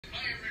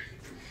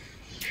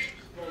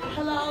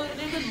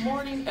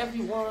morning,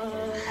 everyone.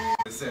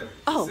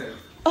 Oh,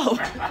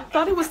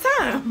 thought it was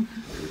time.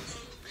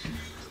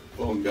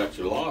 Phone got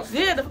you lost.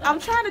 Yeah, I'm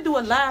trying to do a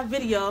live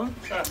video.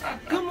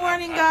 Good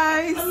morning,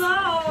 guys.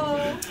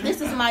 Hello. This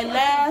is my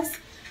last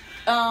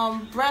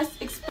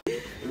breast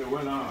experience. It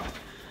went on.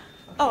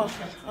 Oh,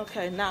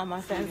 okay. Now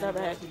my fans are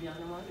back.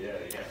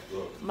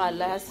 My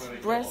last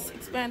breast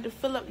expander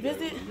fill-up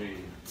visit.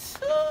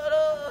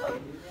 Ta-da!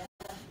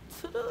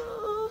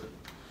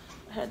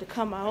 I had to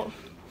come out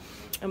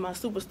in my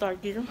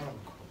superstar gear.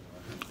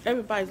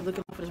 Everybody's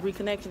looking for this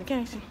reconnection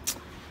connection.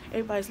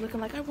 Everybody's looking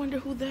like, I wonder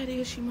who that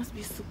is. She must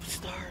be a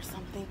superstar or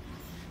something.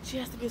 She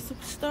has to be a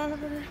superstar.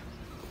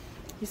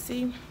 You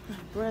see, my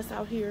breasts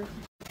out here.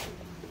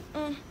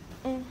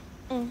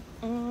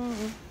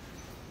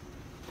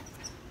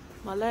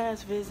 My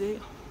last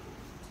visit.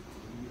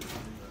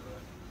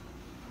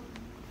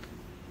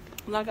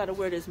 And I gotta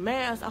wear this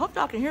mask. I hope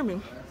y'all can hear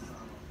me.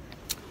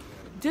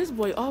 This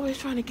boy always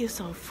trying to get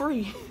some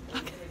free.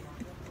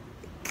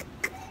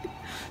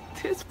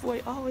 This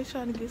boy always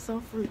trying to get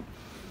some free.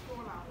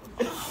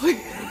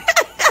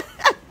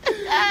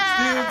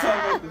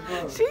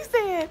 She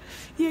said,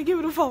 yeah, give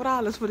me the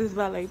 $4 for this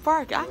valet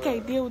parking. I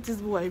can't deal with this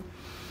boy.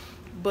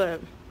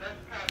 But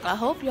I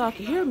hope y'all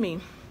can hear me.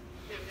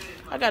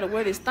 I gotta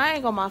wear this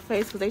thing on my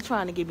face because they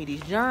trying to give me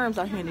these germs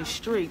out here in these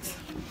streets.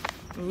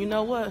 And you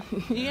know what?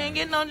 You ain't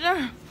getting no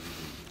germ.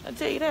 I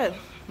tell you that.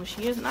 But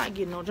she is not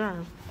getting no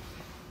germ.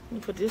 Let me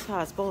put this how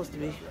it's supposed to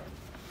be.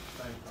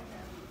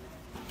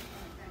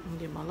 I'm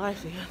get my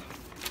life together.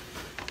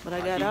 But I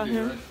got out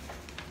here.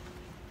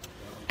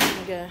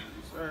 I got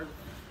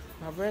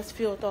my breast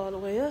filled all the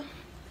way up.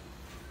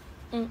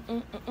 I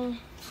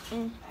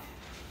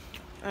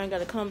ain't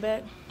gotta come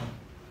back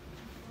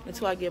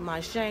until I get my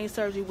exchange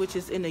surgery, which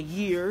is in a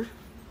year.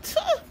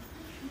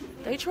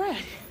 They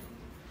tried.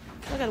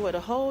 I gotta wait a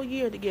whole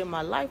year to get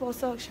my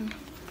liposuction,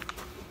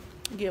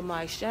 get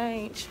my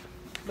exchange.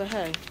 But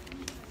hey.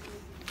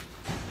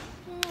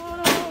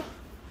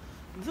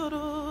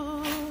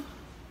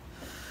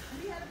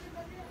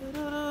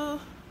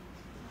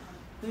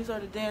 These are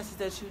the dances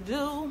that you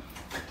do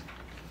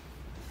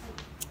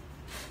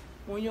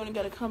when you only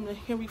got to come to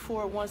Henry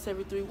Ford once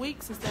every 3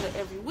 weeks instead of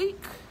every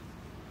week.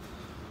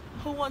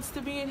 Who wants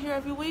to be in here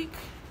every week?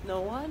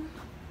 No one.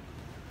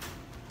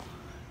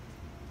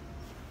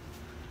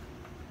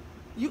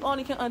 You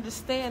only can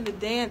understand the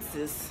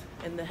dances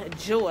and the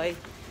joy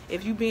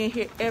if you be in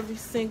here every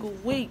single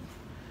week.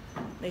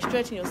 They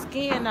stretching your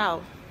skin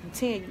out and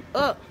tearing you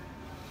up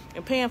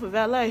and paying for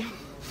valet.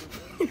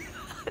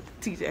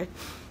 TJ, I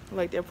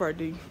like that part,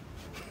 do you?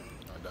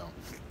 I don't.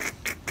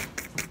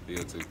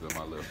 He'll take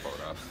my little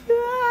 $4.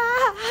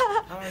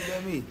 How is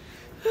that me?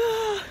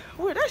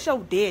 Where? That's your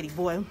daddy,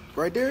 boy.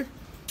 Right there?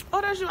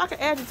 Oh, that's you. I can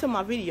add you to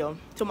my video,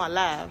 to my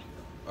live.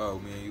 Oh,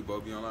 me and you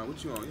both be online.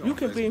 What you on? You on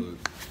can Facebook?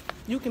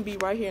 You can be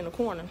right here in the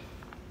corner.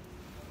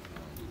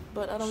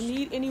 But I don't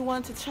need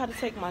anyone to try to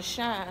take my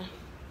shine.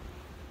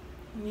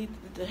 I need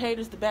the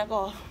haters to back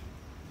off.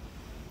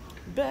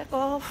 Back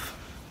off.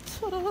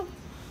 Ta-da.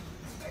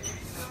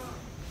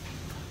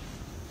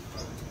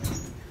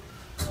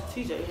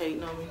 TJ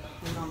hating on me.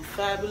 And I'm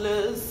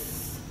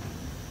fabulous.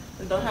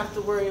 And don't have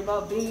to worry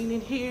about being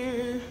in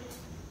here.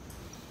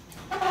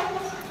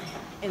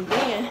 And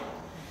then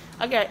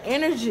I got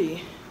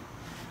energy.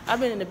 I've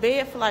been in the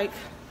bed for like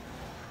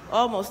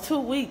almost 2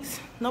 weeks.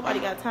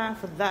 Nobody got time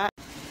for that.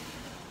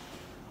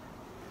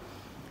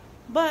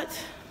 But,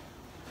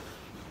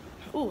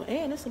 ooh,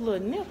 and it's a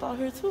little nip out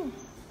here too.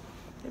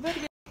 You better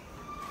get.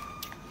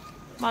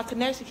 My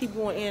connection keep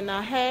going in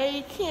now.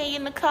 Hey, Kenya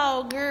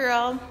Nicole,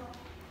 girl.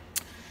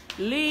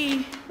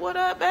 Lee, what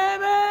up,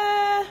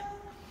 baby?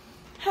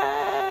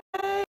 Hey.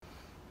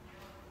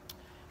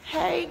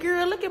 Hey,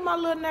 girl, look at my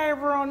little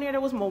neighbor on there.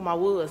 That was more my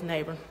woods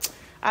neighbor.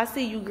 I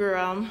see you,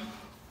 girl.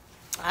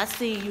 I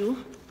see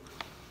you.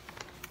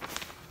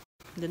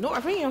 The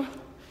North End.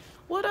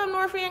 What up,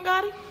 North End,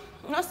 Gotti?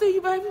 I see you,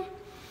 baby.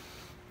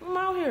 I'm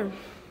out here.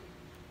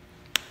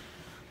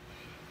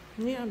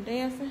 Yeah, I'm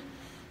dancing.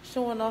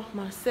 Showing off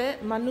my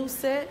set, my new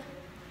set.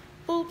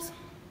 Boobs,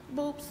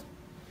 boobs,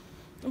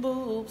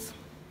 boobs.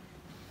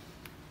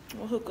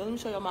 Well, hook up. Let me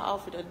show y'all my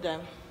outfit of the day.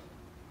 Let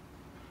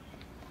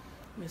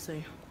me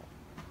see.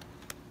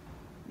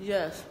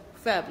 Yes,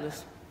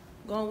 fabulous.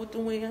 Going with the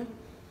wind.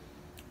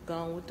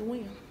 Gone with the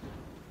wind.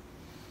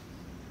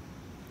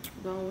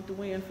 Gone with the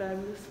wind,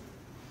 fabulous.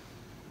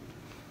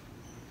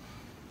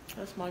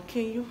 That's my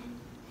Kenya.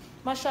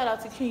 My shout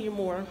out to Kenya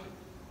Moore.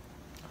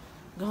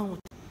 Gone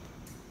with.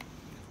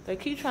 They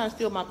keep trying to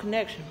steal my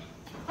connection.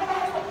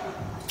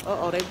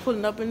 Uh-oh, they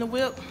pulling up in the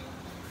whip.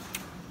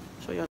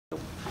 Show y'all.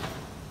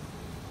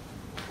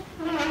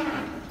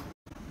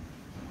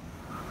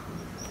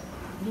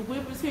 The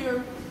whip is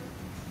here.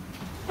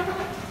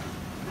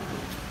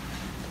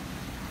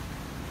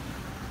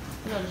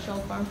 You got a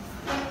chauffeur.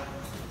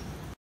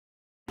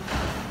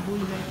 Boy,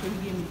 make sure you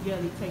get me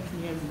together. He takes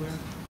me everywhere.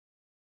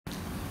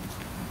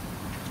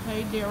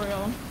 Hey,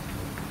 Daryl.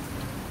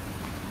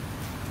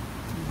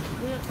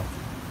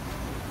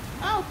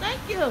 Oh, thank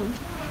you.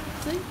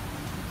 See?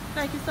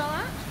 Thank you so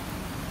much.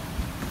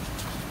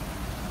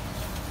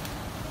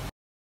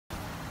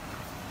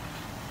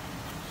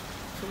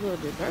 It's a little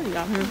bit dirty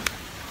out here.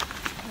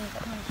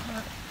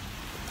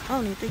 I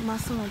don't even think my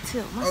son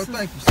tipped. My son,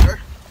 thank you, sir.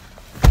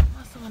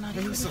 My son not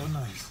even. You're so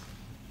nice.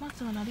 My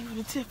son not even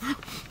a tipper.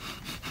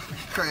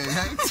 Craig,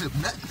 I ain't tip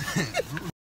nothing.